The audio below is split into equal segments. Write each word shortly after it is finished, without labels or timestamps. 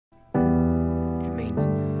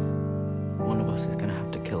us is gonna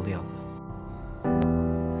have to kill the other.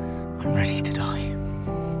 I'm ready to die.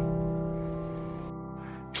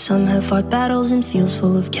 Some have fought battles in fields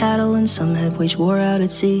full of cattle, and some have waged war out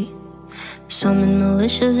at sea. Some in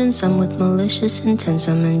militias and some with malicious intent.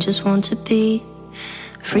 Some men just want to be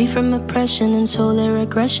free from oppression, and so their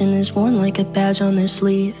aggression is worn like a badge on their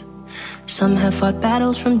sleeve. Some have fought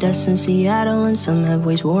battles from deaths in Seattle, and some have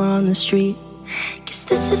waged war on the street. Guess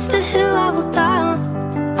this is the hill I will die on.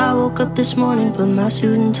 I woke up this morning, put my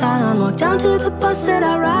suit and tie on, walked down to the bus that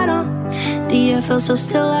I ride on. The air felt so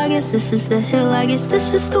still, I guess this is the hill, I guess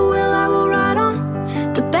this is the wheel I will ride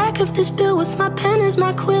on. The back of this bill with my pen is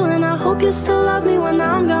my quill, and I hope you still love me when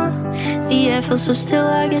I'm gone. The air feels so still,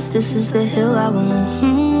 I guess this is the hill I want.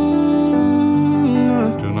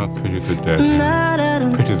 Do not pity the dead,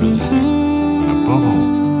 pity the living, and above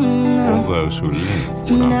all those who live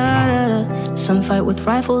without love. Some fight with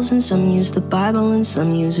rifles, and some use the Bible, and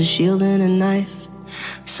some use a shield and a knife.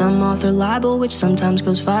 Some author libel, which sometimes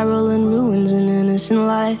goes viral and ruins an innocent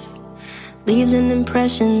life. Leaves an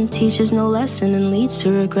impression, teaches no lesson, and leads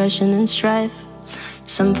to regression and strife.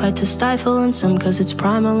 Some fight to stifle, and some cause it's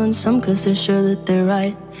primal, and some cause they're sure that they're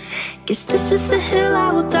right. Guess this is the hill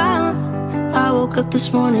I will die on. I woke up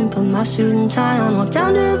this morning, put my suit and tie on, walked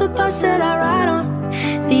down to the bus that I ride on.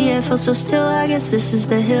 The air felt so still, I guess this is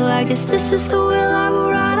the hill, I guess this is the wheel I will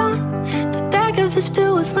ride on. The back of this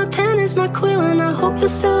bill with my pen is my quill, and I hope you'll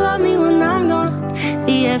still love me when I'm gone.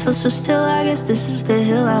 The air feels so still, I guess this is the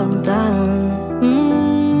hill I will die on.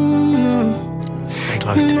 Stay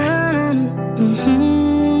close to me.